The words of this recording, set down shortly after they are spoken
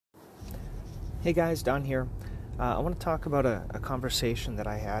Hey guys, Don here. I want to talk about a conversation that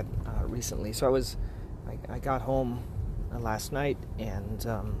I had recently. So I got home last night, and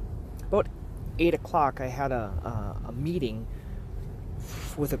about 8 o'clock I had a meeting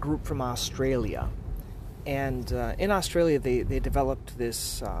with a group from Australia. And in Australia they developed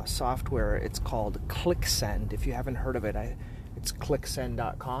this software. It's called ClickSend. If you haven't heard of it, it's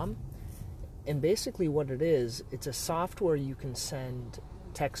clicksend.com. And basically what it is, it's a software you can send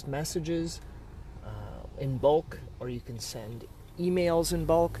text messages in bulk, or you can send emails in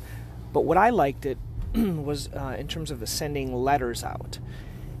bulk. But what I liked it was in terms of the sending letters out.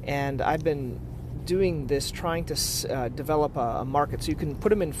 And I've been doing this, trying to develop a market. So you can put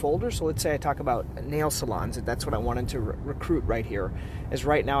them in folders. So let's say I talk about nail salons, and that's what I wanted to recruit right here. As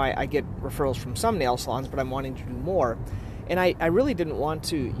right now I get referrals from some nail salons, but I'm wanting to do more. And I really didn't want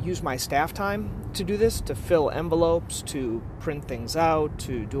to use my staff time to do this, to fill envelopes, to print things out,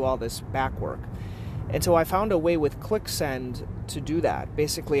 to do all this back work. And so I found a way with ClickSend to do that.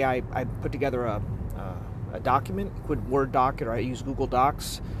 Basically, I put together a document, Word doc, or I use Google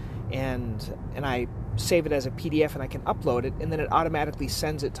Docs, and I save it as a PDF, and I can upload it, and then it automatically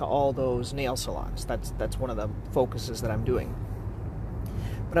sends it to all those nail salons. That's one of the focuses that I'm doing.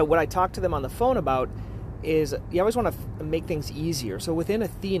 But what I talked to them on the phone about is you always want to make things easier. So within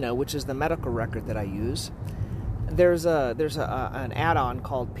Athena, which is the medical record that I use, there's an add-on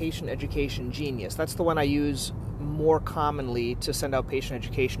called Patient Education Genius. That's the one I use more commonly to send out patient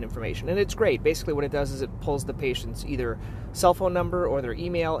education information. And it's great. Basically what it does is it pulls the patient's either cell phone number or their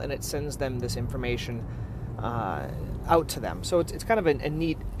email, and it sends them this information out to them. So it's kind of a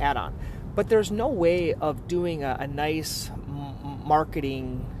neat add-on. But there's no way of doing a nice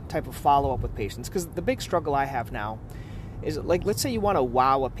marketing type of follow-up with patients, because the big struggle I have now is, like, let's say you want to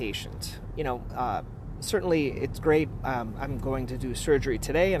wow a patient. Certainly it's great. I'm going to do surgery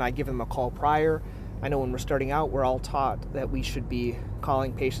today, and I give them a call prior. I know when we're starting out, we're all taught that we should be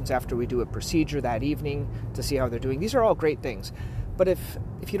calling patients after we do a procedure that evening to see how they're doing. These are all great things. But if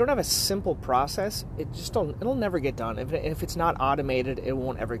you don't have a simple process, it'll never get done. If it's not automated, it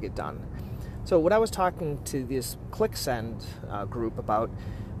won't ever get done. So what I was talking to this ClickSend group about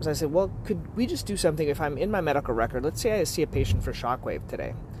was, I said, well, could we just do something if I'm in my medical record? Let's say I see a patient for Shockwave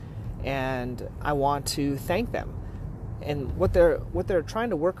today, and I want to thank them. And what they're trying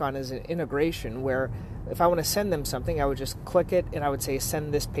to work on is an integration where if I want to send them something, I would just click it, and I would say,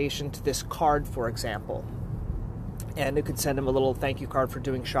 send this patient this card, for example. And it could send them a little thank you card for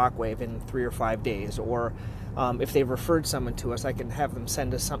doing Shockwave in 3 or 5 days. Or if they've referred someone to us, I can have them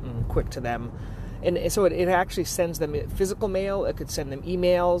send us something quick to them. And so it actually sends them physical mail. It could send them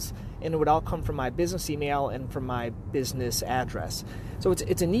emails, and it would all come from my business email and from my business address. So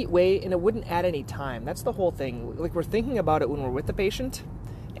it's a neat way, and it wouldn't add any time. That's the whole thing. Like, we're thinking about it when we're with the patient,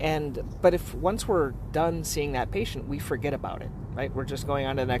 but if once we're done seeing that patient, we forget about it, right? We're just going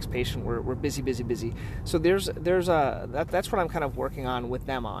on to the next patient. We're busy. So that's what I'm kind of working on with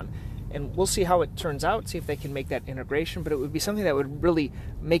them on. And we'll see how it turns out, see if they can make that integration, but it would be something that would really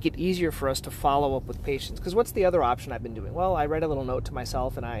make it easier for us to follow up with patients. Because what's the other option I've been doing? Well, I write a little note to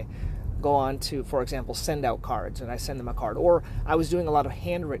myself, and I go on to, for example, send out cards, and I send them a card. Or I was doing a lot of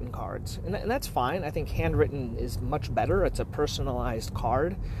handwritten cards, and that's fine. I think handwritten is much better. It's a personalized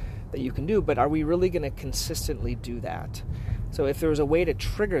card that you can do, but are we really going to consistently do that? So if there was a way to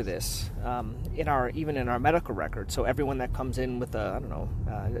trigger this even in our medical record, so everyone that comes in with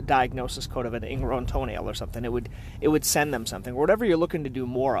a diagnosis code of an ingrown toenail or something, it would send them something, or whatever you're looking to do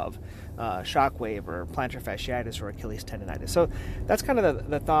more of, Shockwave or plantar fasciitis or Achilles tendonitis. So that's kind of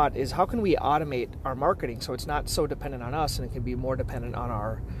the thought, is how can we automate our marketing so it's not so dependent on us, and it can be more dependent on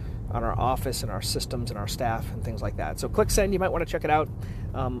our office and our systems and our staff and things like that. So ClickSend, you might want to check it out.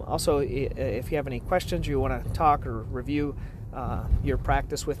 Also, if you have any questions or you want to talk or review your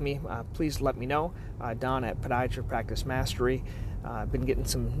practice with me, please let me know. Don at Podiatry Practice Mastery. I've been getting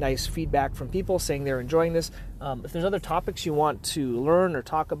some nice feedback from people saying they're enjoying this. If there's other topics you want to learn or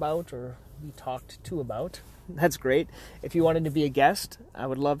talk about or be talked to about, that's great. If you wanted to be a guest, I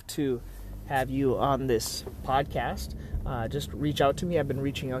would love to have you on this podcast. Just reach out to me. I've been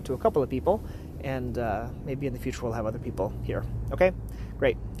reaching out to a couple of people, and maybe in the future we'll have other people here. Okay?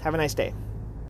 Great. Have a nice day.